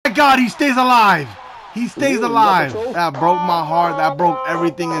God, he stays alive. He stays alive. That broke my heart. That broke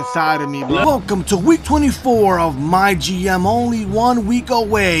everything inside of me, bro. Welcome to week 24 of MyGM. Only 1 week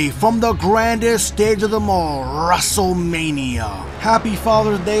away from the grandest stage of them all, WrestleMania. Happy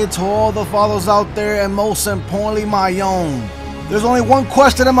Father's Day to all the fathers out there, and most importantly, my own. There's only one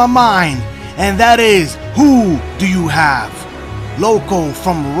question in my mind, and that is, who do you have? Loco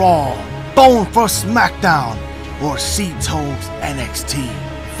from Raw, Bone for SmackDown, or Cito's NXT?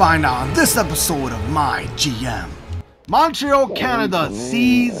 Find out on this episode of MyGM. Montreal, Canada,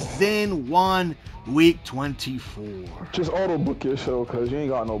 Season 1, Week 24. Just auto book your show, cause you ain't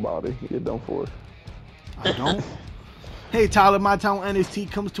got nobody. You're done for. I don't? Hey Tyler, my town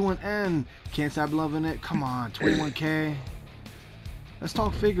NXT comes to an end. Can't stop loving it. Come on, 21K. Let's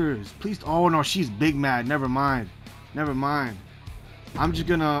talk figures. Please. Oh no, she's big mad. Never mind. Never mind. I'm just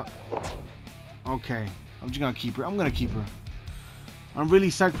gonna. Okay. I'm just gonna keep her. I'm gonna keep her. I'm really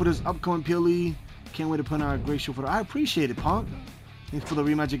psyched for this upcoming PLE. Can't wait to put on a great show for her. I appreciate it, Punk. Thanks for the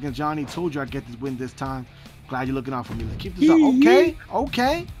rematch against Johnny. Told you I'd get this win this time. Glad you're looking out for me. Let's keep this up. Okay?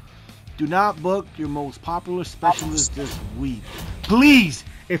 Okay. Do not book your most popular specialist this week. Please,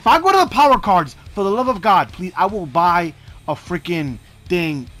 if I go to the power cards, for the love of God, please, I will buy a freaking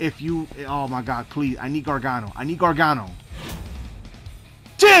thing if you... Oh my God, please. I need Gargano. I need Gargano.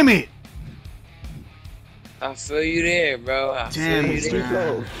 Damn it! I feel you there, bro. Damn it,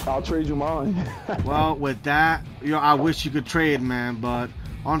 man. I'll trade you mine. Well, with that, I wish you could trade, man, but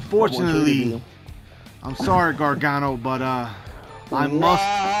unfortunately, I'm sorry, Gargano, but I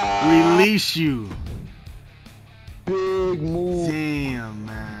must release you. Big move. Damn,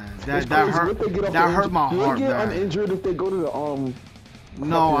 man. That hurt my heart, man. Man. Uninjured if they go to the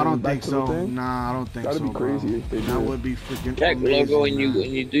No, I don't think so. Nah, I don't think so. That'd be crazy if they did. That would be freaking check amazing, logo when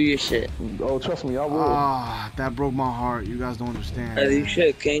you do your shit. Oh, trust me, I will. Ah, that broke my heart. You guys don't understand. As you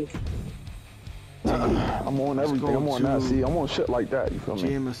should, King. I'm on everything. I'm on that. See, I'm on shit like that. You feel me?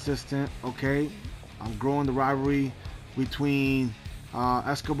 GM assistant. Okay, I'm growing the rivalry between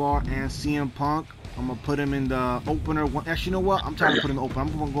Escobar and CM Punk. I'm gonna put him in the opener. Actually, you know what? I'm trying to put him in the opener.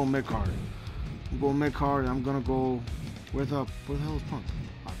 I'm gonna go mid card. I'm going mid card. I'm gonna go. Where the hell is Punk?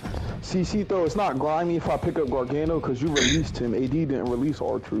 See, though, it's not grimy if I pick up Gargano because you released him. AD didn't release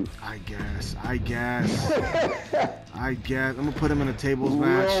R-Truth. I guess. I'm gonna put him in a tables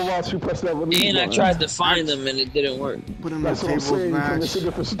match. And I tried to find them and it didn't work. Put him in a tables match.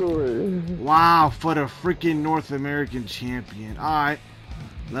 Wow, for the freaking North American champion. Alright.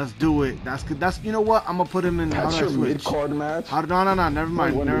 Let's do it. That's good. That's, you know what? I'm gonna put him in. That's your mid-card match. No. Never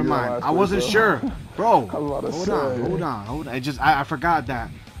mind. I wasn't sure, bro. Hold on. I forgot that.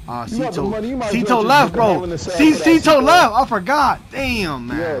 Cito left, bro. Cito left. I forgot. Damn,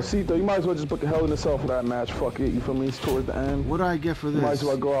 man. Yeah, Cito, you might as well just book a Hell in a Cell for that match. Fuck it. You feel me? It's towards the end. What do I get for this? You might as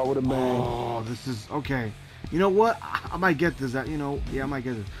well go out with a bang. Oh, this is okay. You know what? I might get this. I might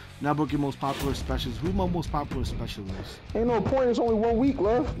get this. Now book your most popular specials. Who's my most popular specialist? Ain't no point. There's only 1 week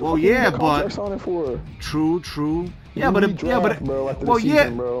left. Well, yeah, but true. Yeah, but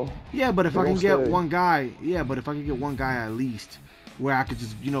if I can get one guy, at least, where I could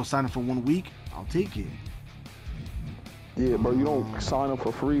just sign up for 1 week, I'll take it. Yeah, bro, you don't sign up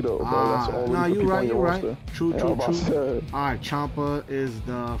for free though, bro. That's all. No, you're right. True. All right, Ciampa is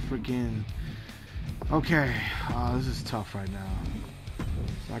the freaking. Okay, this is tough right now.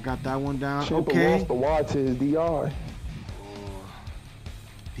 So I got that one down. Ciampa okay. Lost the Y to his DI.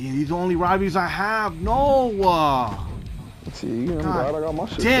 These are the only rivalries I have. No. Let's see, you know, I got my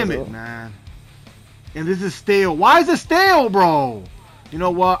shit. Damn it, man. And this is stale. Why is it stale, bro? You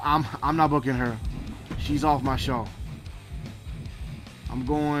know what? I'm not booking her. She's off my show. I'm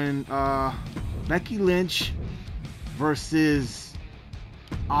going Becky Lynch versus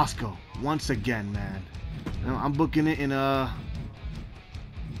Asuka once again, man. I'm booking it in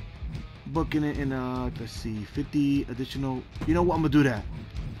let's see, 50 additional. You know what? I'm gonna do that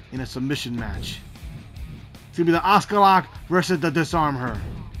in a submission match. It's gonna be the Asuka lock versus the disarm her.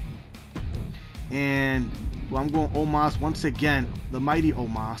 And well, I'm going Omos once again, the mighty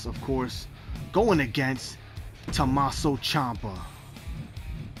Omos, of course, going against Tommaso Ciampa.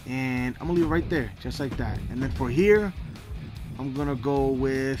 And I'm gonna leave it right there, just like that. And then for here, I'm gonna go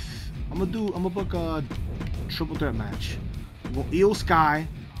with I'm gonna book a triple threat match. I'm going Io Sky.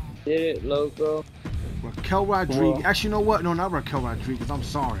 Did it, loco. Raquel Rodriguez. Actually, you know what? No, not Raquel Rodriguez. I'm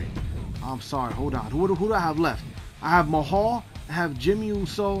sorry. Hold on. Who do I have left? I have Mahal. I have Jimmy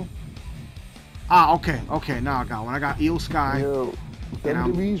Uso. Okay. Now I got one. I got Io Sky. Yo,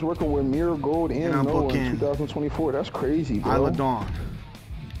 WWE's working with Mira Gold and Noah in 2024. That's crazy, bro. Isla Dawn.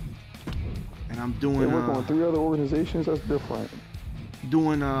 And I'm doing. They're working with 3 other organizations. That's different.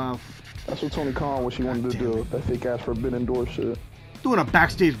 doing That's what Tony Khan what she wanted to do. That fake ass forbidden door shit. doing a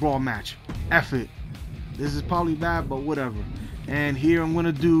backstage brawl match. F it. This is probably bad, but whatever. And here I'm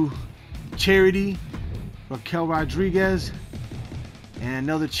gonna do charity, Raquel Rodriguez, and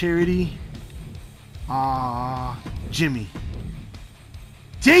another charity, Jimmy.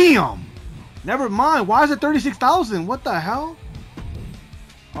 Damn! Never mind. Why is it 36,000? What the hell?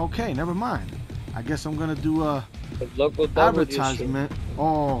 Okay, never mind. I guess I'm gonna do a local advertisement.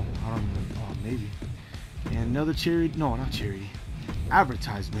 Oh, I don't know. Oh, maybe. And another charity. No, not charity.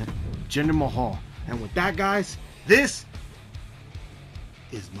 Advertisement. Jinder Mahal. And with that, guys, this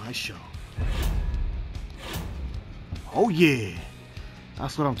is my show. Oh yeah,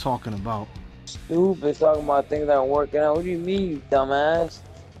 that's what I'm talking about. Stupid talking about things that aren't working out. What do you mean, you dumbass?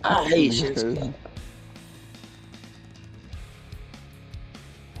 I hate shit.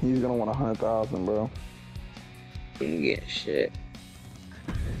 He's gonna want 100,000, bro. You ain't getting shit.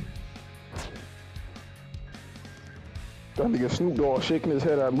 That nigga Snoop Dogg shaking his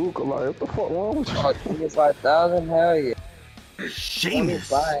head at Luca like, what the fuck wrong with you? Oh, 25,000? Hell yeah. Sheamus.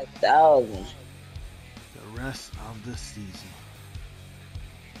 25,000. The rest of the season.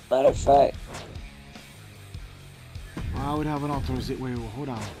 Matter of fact. I would have an authorization. Wait, hold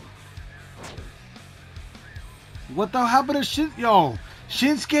on. What the hell happened to Shin? Yo,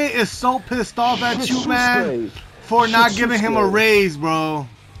 Shinsuke is so pissed off at you, man, for not giving him a raise, bro.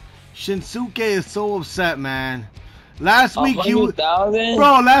 Shinsuke is so upset, man. Last week he was,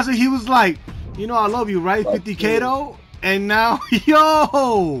 last week he was like, you know I love you, right? 50K though, and now,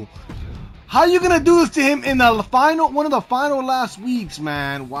 yo, how you gonna do this to him in the final, one of the final last weeks,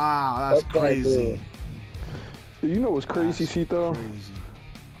 man? Wow, that's crazy. You know what's crazy, Cito? Crazy.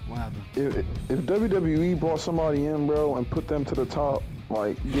 What happened? If WWE brought somebody in, bro, and put them to the top,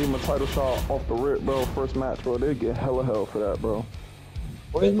 like gave them a title shot off the rip, bro, first match, bro, they'd get hella hell for that, bro.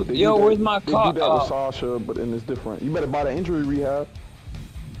 Where's my car? They do that with Sasha, but then it's different. You better buy the injury rehab.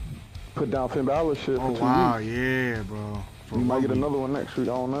 Put down Finn Balor shit for 2 weeks. Wow, yeah, bro. You might get another one next week,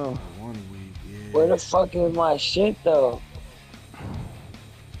 I don't know. For 1 week, yeah. Where the fuck is my shit, though?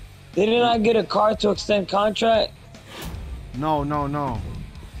 Didn't I get a card to extend contract? No.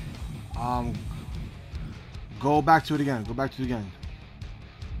 Go back to it again. Go back to it again.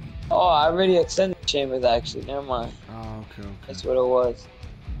 Oh, I already extended Chambers, actually. Never mind. Oh, okay. That's what it was.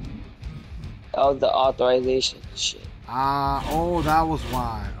 That was the authorization shit. Oh, that was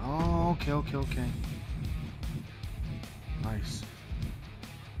why. Oh, okay. Nice.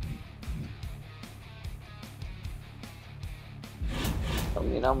 I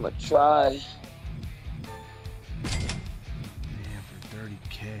mean, I'm gonna try. Man, for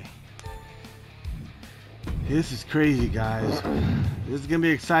 30K. This is crazy, guys. This is gonna be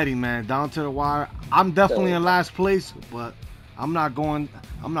exciting, man. Down to the wire. I'm definitely in last place, but I'm not going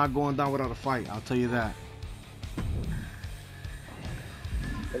down without a fight. I'll tell you that.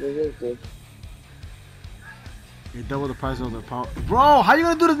 But it is good. You double the price of the power. Bro, how you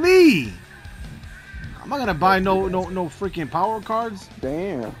gonna do this to me? I'm not gonna buy no freaking power cards.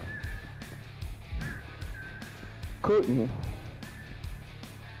 Damn. Couldn't.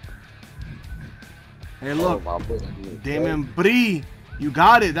 Hey, look, Damon Bree, you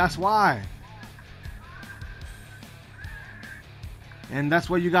got it. That's why. And that's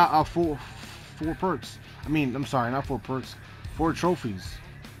why you got four perks. I mean, I'm sorry, not 4 perks, 4 trophies.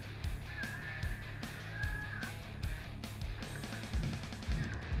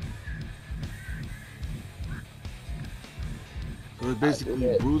 So it's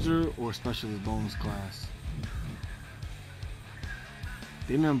basically bruiser or specialist bonus class.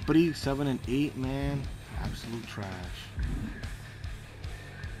 Damon Bree 7 and 8, man, absolute trash.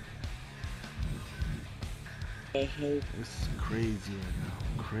 This is crazy right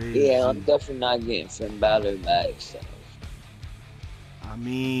now. Crazy. Yeah, I'm definitely not getting Finn Balor back. So. I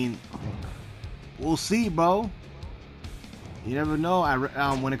mean, we'll see, bro. You never know.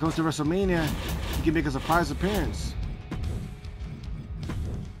 When it comes to WrestleMania, he can make a surprise appearance.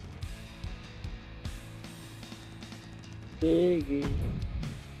 Biggie.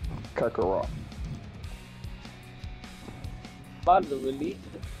 Kakarot. About to release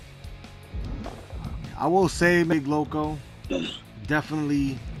it. I will say Big Loco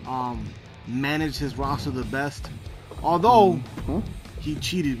definitely managed his roster the best. Although he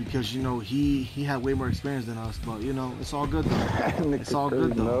cheated because, you know, he had way more experience than us, but you know, it's all good though. It's all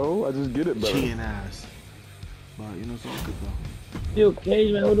good though. No, I just get it better. Cheating ass. But you know, it's all good though. Steel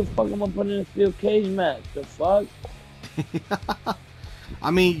cage match? Who the fuck am I putting in a steel cage match? The fuck? I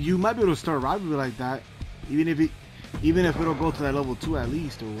mean, you might be able to start a rivalry like that, even if Even if it'll go to that level 2 at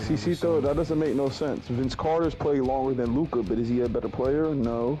least or whatever. See, though, that doesn't make no sense. Vince Carter's played longer than Luka, but is he a better player?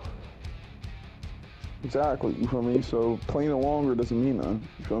 No. Exactly, you feel me? So playing longer doesn't mean nothing,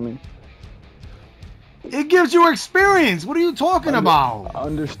 you feel me? It gives you experience. What are you talking about?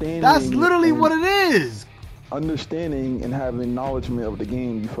 Understanding. That's literally what it is. Understanding and having acknowledgement of the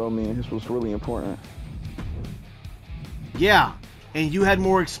game, you feel me? This was really important. Yeah, and you had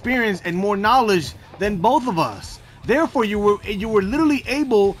more experience and more knowledge than both of us. Therefore, you were literally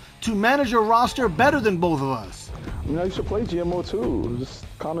able to manage your roster better than both of us. I mean, I used to play GMO too. It was just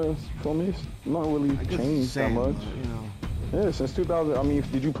kind of, feel me? It's not really changed that much. You know. Yeah, since 2000. I mean,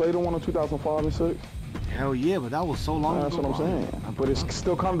 did you play the one in 2005 and 6? Hell yeah, but that was so long ago. That's what I'm saying. But it's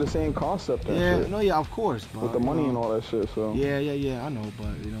still kind of the same concept. Yeah, no, yeah, of course. But, with the money and all that shit, so. Yeah, I know,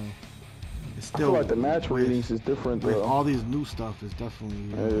 but you know, it's still. I feel like the match ratings is different. With though. all these new stuff is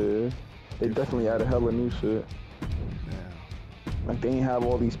definitely. Yeah, they definitely added hella new shit. Yeah. Like they ain't have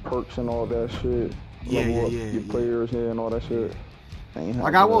all these perks and all that shit. Yeah, your players here and all that shit.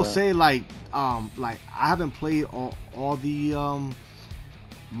 Like I will say, like I haven't played all the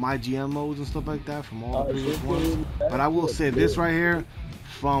MyGM modes and stuff like that from all the previous ones, but I will say this right here,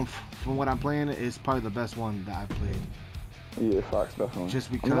 from what I'm playing, is probably the best one that I've played. Yeah, facts, definitely. Just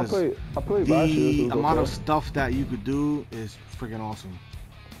because I played last year, the amount of stuff that you could do is freaking awesome.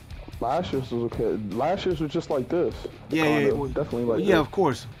 Last year's was okay. Last year's was just like this. Yeah, definitely like. Yeah, of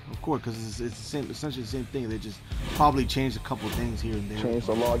course, because it's the same, essentially the same thing. They just probably changed a couple things here and there. Changed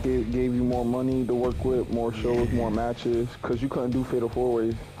a lot. Gave you more money to work with, more shows, more matches. Cause you couldn't do fatal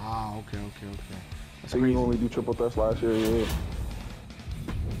 4-ways. Ah, okay. That's so crazy. you only do triple threats last year, yeah.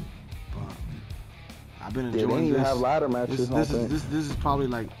 But I've been enjoying they didn't this. even have ladder matches. This is probably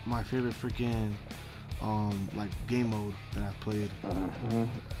like my favorite freaking like game mode that I've played.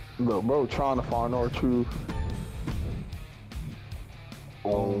 Look, bro, trying to find our truth.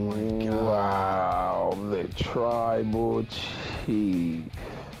 Oh my god. Wow, the tribal chief.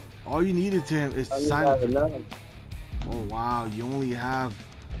 All you needed to him is to sign up. Oh wow, you only have,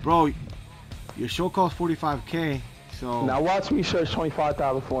 bro, your show costs 45K, so. Now watch me search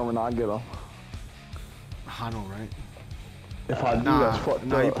 25,000 for him and I'll get him. I know, right? If I do, that's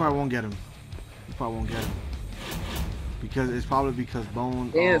fucked up. you probably won't get him. Because it's probably because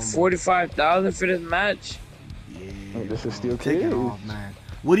Bone. Yeah, 45,000 for this match. Yeah. This is steel take cage. it off, man.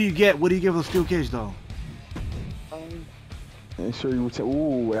 What do you get? What do you give a steel cage though? And sure you would say,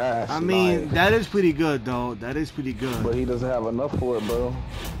 ooh, that's I mean, nice. that is pretty good though. That is pretty good. But he doesn't have enough for it, bro.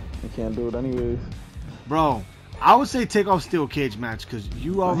 He can't do it anyways. Bro, I would say take off steel cage match because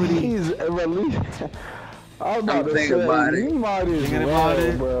you already. He's released. I'm thinking about it. He might as Thinking well, about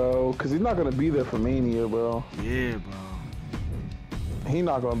it? bro. Because he's not going to be there for Mania, bro. Yeah, bro. He's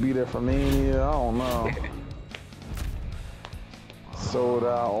not going to be there for Mania. I don't know. Sold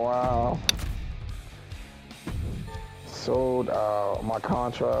out. Wow. Sold out. My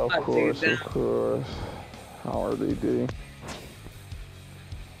contract, of course. How are they doing?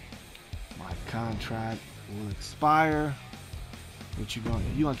 My contract will expire. What you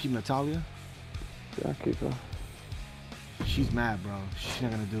gonna keep Natalia? Yeah, keep her. She's mad, bro. She's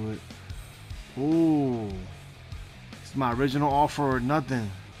not gonna do it. Ooh. It's my original offer or nothing.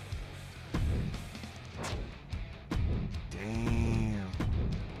 Damn.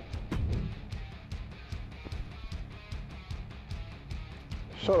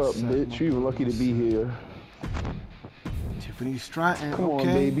 Shut up, bitch. You even lucky to be here. Tiffany Stratton. Come on,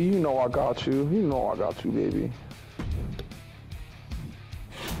 baby. You know I got you. You know I got you, baby.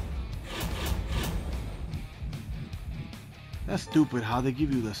 That's stupid how they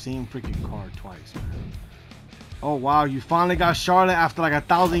give you the same freaking card twice, man. Oh wow, you finally got Charlotte after like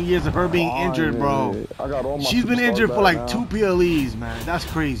 1,000 years of her being injured, bro. I got all my She's been injured for like now. 2 PLEs, man. That's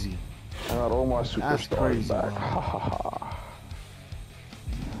crazy. I got all my superstars crazy, back. Ha ha ha.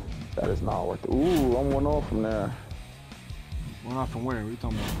 That is not worth it. Ooh, I'm 1 off from there. 1 off from where? What are you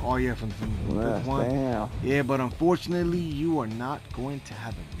talking about? Oh yeah, from Yeah, one. damn. Yeah, but unfortunately, you are not going to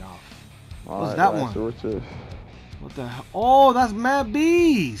have enough. All What's right, that right, one? so What the hell? Oh, that's Mad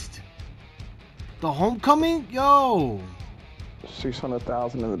Beast. The Homecoming? Yo.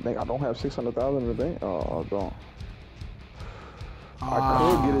 600,000 in the bank. I don't have 600,000 in the bank. Oh, I don't. I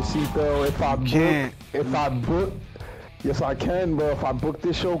Ah, could get a seat though if I can't. If I book, yes I can, bro. If I book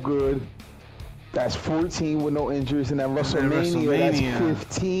this show good, that's 14 with no injuries, and then WrestleMania, that's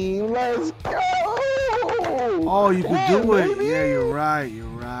 15. Let's go. Oh, you could do it. Baby. Yeah, you're right. You're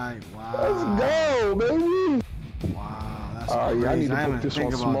right. Wow. Let's go, baby. Wow, that's Yeah, crazy. I need to I book didn't this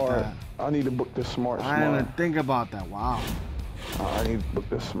think one about smart. that. I need to book this smart. I didn't even think about that. Wow. I need to book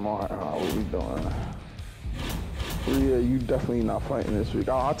this smart. What we doing? Yeah, you definitely not fighting this week.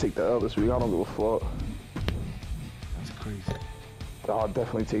 I'll take the L this week. I don't give a fuck. That's crazy. I'll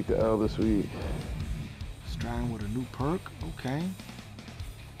definitely take the L this week. Striding with a new perk. Okay.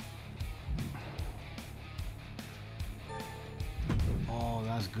 Oh,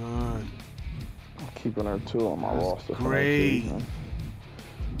 that's good. I'm keeping her too on my roster. Great.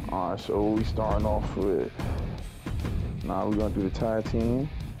 Alright, so we starting off with. Now we're gonna do the tag team.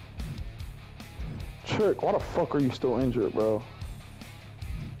 Trick, why the fuck are you still injured, bro?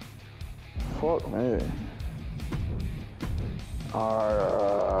 Fuck me.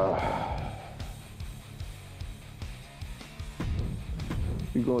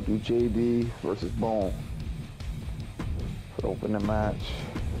 We gonna do JD versus Bone for the opening match.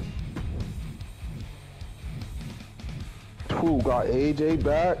 Who got AJ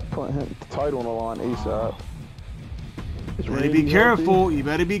back? Put him the title on the line ASAP. You better be careful. You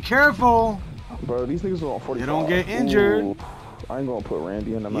better be careful. Bro, these niggas are on 45. They don't get injured. Ooh, I ain't gonna put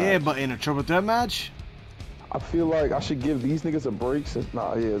Randy in the match. Yeah, but in a triple threat match? I feel like I should give these niggas a break since,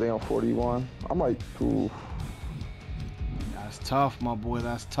 yeah, they on 41. I might, ooh. That's tough, my boy.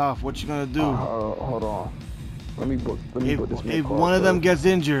 That's tough. What you gonna do? Hold on. Let me put this. If one of them gets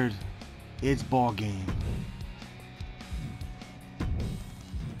injured, it's ball game.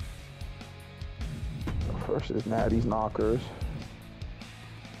 First is Natty's Knockers.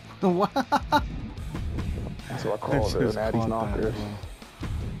 What? That's what I call it, Natty's Knockers.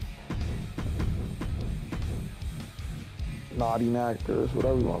 Naughty Knockers,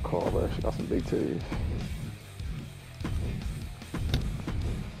 whatever you want to call her. She got some big titties.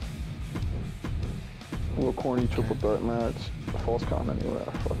 A little corny triple threat match. False count anyway.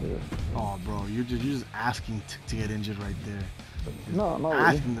 Fuck it. Oh, bro, you're just asking to get injured right there. No, not really.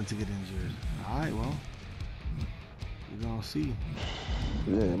 Asking them to get injured. All right, well, we're gonna see.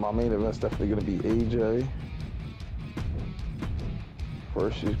 Yeah, my main event's definitely gonna be AJ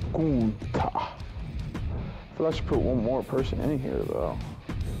versus Gunta. I feel like I should put one more person in here though.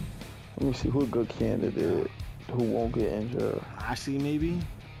 Let me see who a good candidate who won't get injured. Actually, maybe.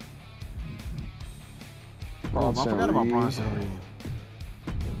 Oh, I forgot about Bronson Reed.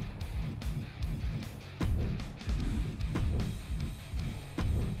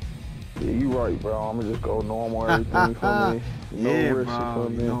 Yeah, you right, bro. I'm gonna just go normal everything for me. No yeah, risk bro. for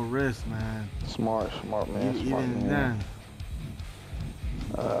me. No risk, man. Smart man. Even then,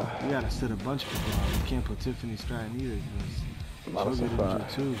 Uh, you gotta sit a bunch of people out. You can't put Tiffany Stratton either because she'll get injured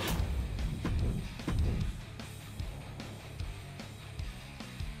too.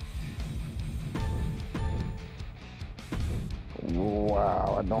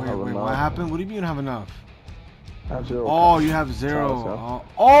 Wow, I don't have enough. What happened? What do you mean you don't have enough? I have 0. Oh, you have 0.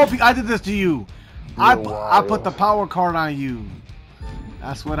 Oh, I did this to you. I put the power card on you.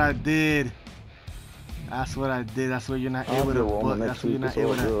 That's what I did. That's what I did. That's why you're not able to. That's why you're not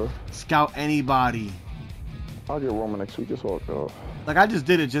able to scout anybody. I'll get Roman next week. Just walk off. Like I just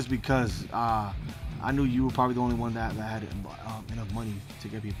did it just because I knew you were probably the only one that had enough money to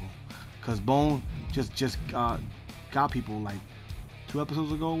get people. Cause Bone just got people like 2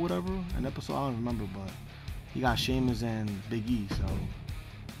 episodes ago or whatever. An episode I don't remember, but he got Sheamus and Big E, so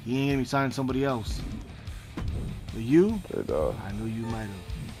he ain't gonna be signing somebody else. But you, I knew you might have.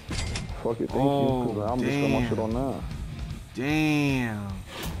 Fuck it, thank you. Cause I'm just gonna watch it on now. Damn.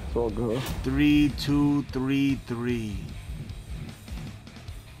 It's all good. 3, 2, 3, 3.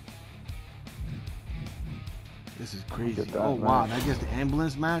 This is crazy. Oh wow, that gets the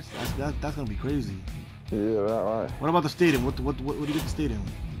ambulance match. That's gonna be crazy. Yeah, that right. What about the stadium? What do you get the stadium?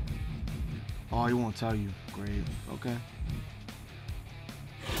 Oh, he won't tell you. Great. Okay.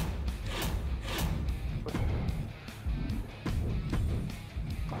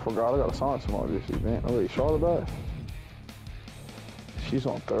 I forgot I got to sign tomorrow this event. Oh wait, Charlotte back? She's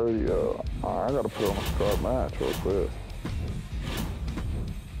on 30. Alright, I gotta put on a scrub match real quick.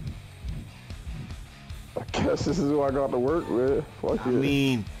 I guess this is who I got to work with. Fuck it. I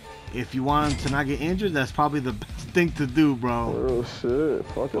mean, if you want him to not get injured, that's probably the best thing to do, bro. Real shit.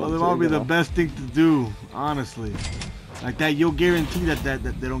 Fuck it. Well, that might be the best thing to do, honestly. Like that, you'll guarantee that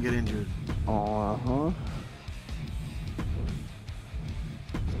they don't get injured. Uh-huh.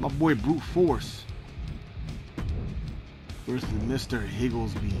 My boy Brute Force versus Mr.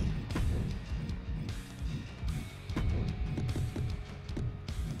 Higglesby.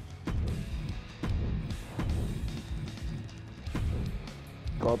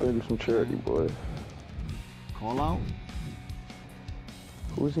 Go out there and do some charity, boy. Call out?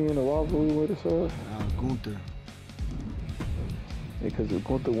 Who's he in the rivalry with us? Gunther. Because if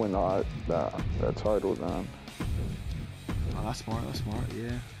Gunther win that title, then Oh, that's smart. That's smart.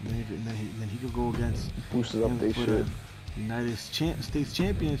 Yeah. And then he could go against. Boosted up they for shit. the United States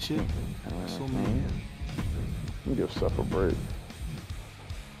Championship. So man. Let me give stuff a break.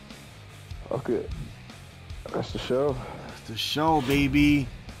 Okay. That's the show. That's the show, baby.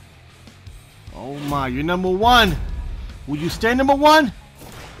 Oh my, you're number one. Will you stay number one?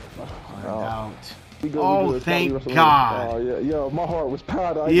 Find out. Oh, thank God. Oh, yeah. Yo, my heart was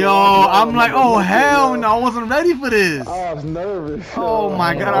pounding. Yo, I'm like, oh, hell no. I wasn't ready for this. I was nervous. Oh,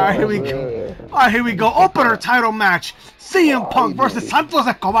 my God. All right, here we go. All right, here we go. Opener title match. CM Punk versus Santos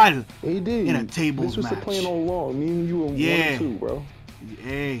Escobar. AD. In a tables match. This was the plan all along. Me and you were 1 and 2, bro.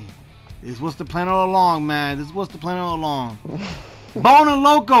 Hey, this was the plan all along, man. This was the plan all along. Bone and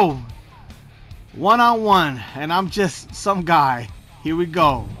Loco. 1-on-1. And I'm just some guy. Here we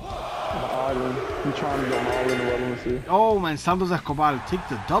go. You trying to go all in the relevancy. Oh man, Santos Escobar take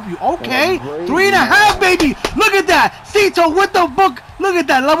the W. Okay, 3.5, baby. Look at that. Cito with the book. Look at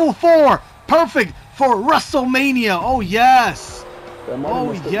that, level 4. Perfect for WrestleMania. Oh yes.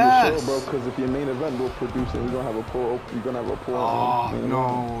 Oh yes. Show, bro, because if your main event will produce it, you're gonna have a poor. You're gonna have a poor. Oh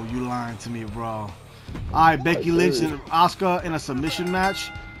no, you lying to me, bro. All right, Becky Lynch and Asuka in a submission match.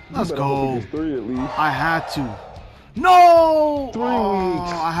 Let's go. 3 at least. I had to. No! 3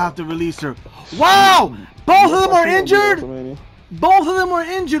 weeks. I have to release her. Wow! Both of them are injured? Both of them are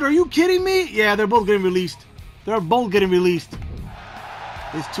injured. Are you kidding me? Yeah, they're both getting released. They're both getting released.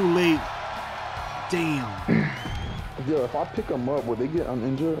 It's too late. Damn. Yo, if I pick them up, will they get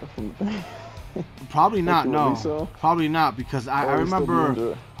uninjured? Probably not, no. Probably not, because I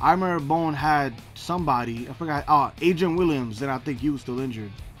remember Bone had somebody. I forgot. Adrian Williams, and I think he was still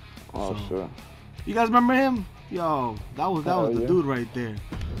injured. Oh, sure. You guys remember him? Yo, that was the dude right there.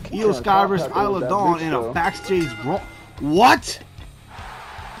 Io Sky versus Isla Dawn in a backstage brawl. What?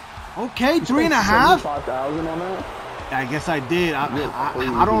 Okay, 3.5. 5,000 on that. I guess I did. I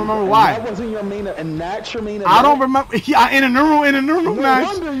don't remember why. That wasn't your main, and that's your main. I don't remember. Yeah, in a normal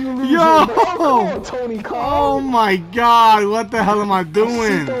match. Yo, on, Tony Khan. Oh my God, what the hell am I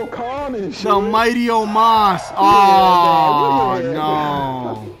doing? The Mighty Omos. Oh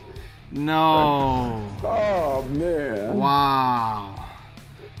no. No. Oh man. Wow.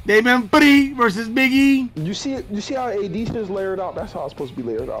 Damon Priest versus Big E. You see how AD is layered out? That's how it's supposed to be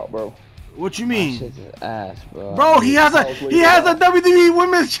layered out, bro. What you mean? That shit's his ass, bro. Bro, he has a WWE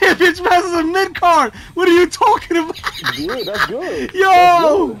Women's Championship as a mid card. What are you talking about? Good, that's good.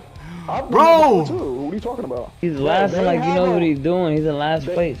 Yo, that's good. bro. What are you talking about? He's laughing like you know what he's doing. He's in last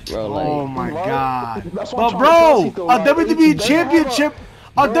place, bro. Like, oh my God. But bro, a WWE Championship.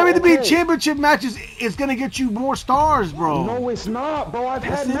 A WWE Championship match is gonna get you more stars, bro. No, it's not, bro. I've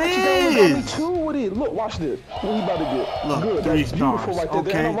had yes, matches that got me too with it. Look, watch this. What we about to get? Look, good. 3 That's stars. right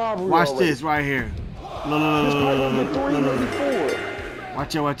Okay, watch this right here. Look.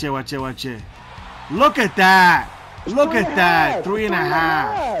 Watch it. Look at that. Look at that.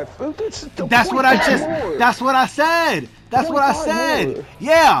 3.5. That's what I said. That's what I said.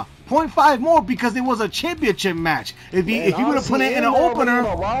 Yeah. 0.5 more because it was a championship match. If he would have put it in an opener,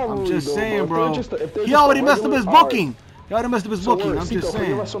 I'm just saying, bro. He already messed up his booking. He already messed up his booking. I'm just saying. For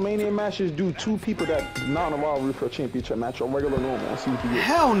your WrestleMania matches, do 2 people that not in a rivalry for a championship match or regular normal. And see what you get.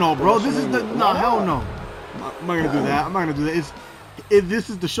 Hell no, bro. This is the hell no. I'm not gonna do that. I'm not gonna do that. This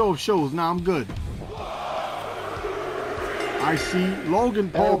is the show of shows. Nah, I'm good. IC Logan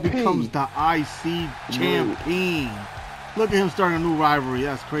Paul becomes the IC champion. Look at him starting a new rivalry.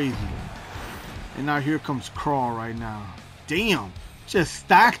 That's crazy. And now here comes Crawl right now. Damn. Just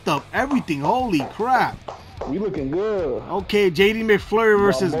stacked up everything. Holy crap. We looking good. Okay, JD McFlurry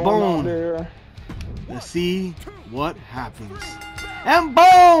versus Bone. Let's see what happens. And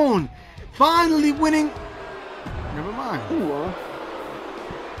Bone finally winning. Never mind. He won.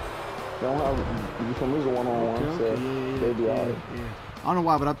 They don't have you can lose a one-on-one, so they'll be alright. I don't know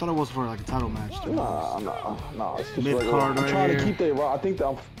why, but I thought it was for like a title match. Nah. It's just mid-card I'm trying to keep that raw. I think that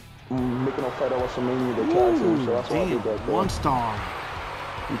I'm making a fight at WrestleMania the tag team, so that's why I did that. 1 star.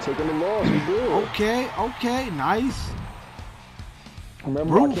 You taking the loss? We good. Okay, nice.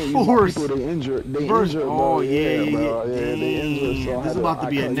 Remember, Brute Force. They injured. They injured, bro. Yeah, they injured. So this is about to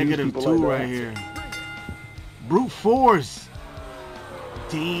be a -2 right here. Brute Force.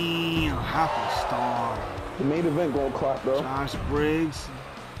 Damn, half a star. The main event gonna clap though. Josh Briggs.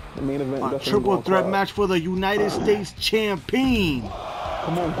 The main event. A triple threat match for the United States champion.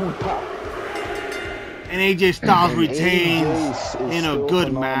 Come on, Gunther. And AJ Styles retains in a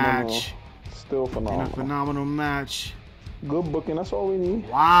good match. Still phenomenal. In a phenomenal match. Good booking. That's all we need.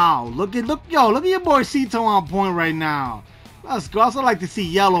 Wow. Look at your boy Cito on point right now. Let's go. I also like to see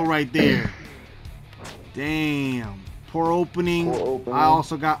yellow right there. Damn. Poor opening. Poor opening. I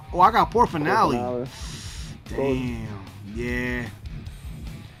also got. Oh, I got poor finale. Poor finale. Damn. Yeah.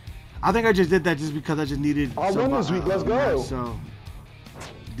 I think I just did that just because I just needed. I won this week. Let's go. So.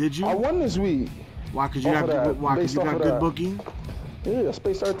 Did you? I won this week. Why? Cause you got good. Why? Cause you got good booking. Yeah, I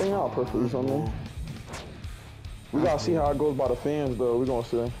spaced everything out perfectly. Something. We gotta see how it goes by the fans, though. We gonna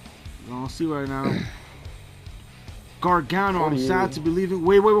see. We're gonna see right now. Gargano, I'm sad to be leaving.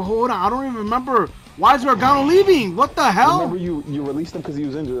 Wait, hold on. I don't even remember. Why is Gargano leaving? What the hell? Remember you released him because he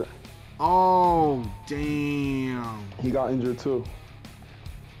was injured. Oh, damn. He got injured too.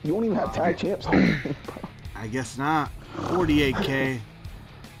 You don't even have tag champs. I guess not. 48K.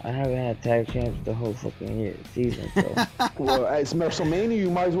 I haven't had tag champs the whole fucking season, so. Well, it's WrestleMania. You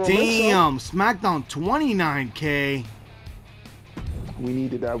might as well. Damn, SmackDown 29K. We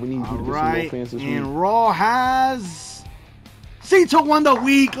needed that. We need All to right, get some more fans this week. and Raw has Cito won the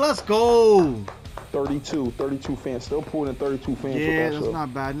week. Let's go. 32 fans. Still pulling in 32 fans. Yeah, that's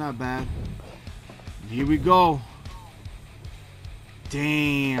not bad, not bad. Here we go.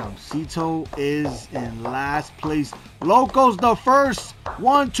 Damn, Cito is in last place. Loco's the first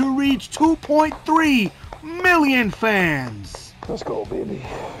one to reach 2.3 million fans. Let's go, baby.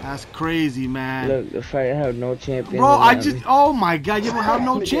 That's crazy, man. Look, the fight have no champions. Bro, oh my God, you don't have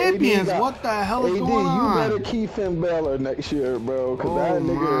no champions. What the hell is going on? You better keep Finn Balor next year, bro. Cause that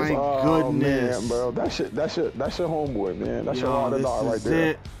nigga is, oh man, bro. That's your homeboy, man. That's your ride or die right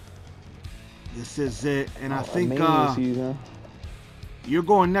there. This is it, and I think season. You're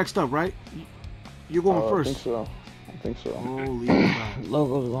going next up, right? You're going first. I think so. Holy crap.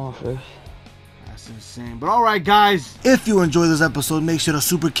 Logo's going first. That's insane. But all right, guys. If you enjoyed this episode, make sure to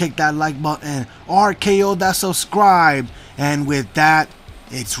super kick that like button, RKO that subscribe, and with that,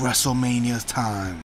 it's WrestleMania's time.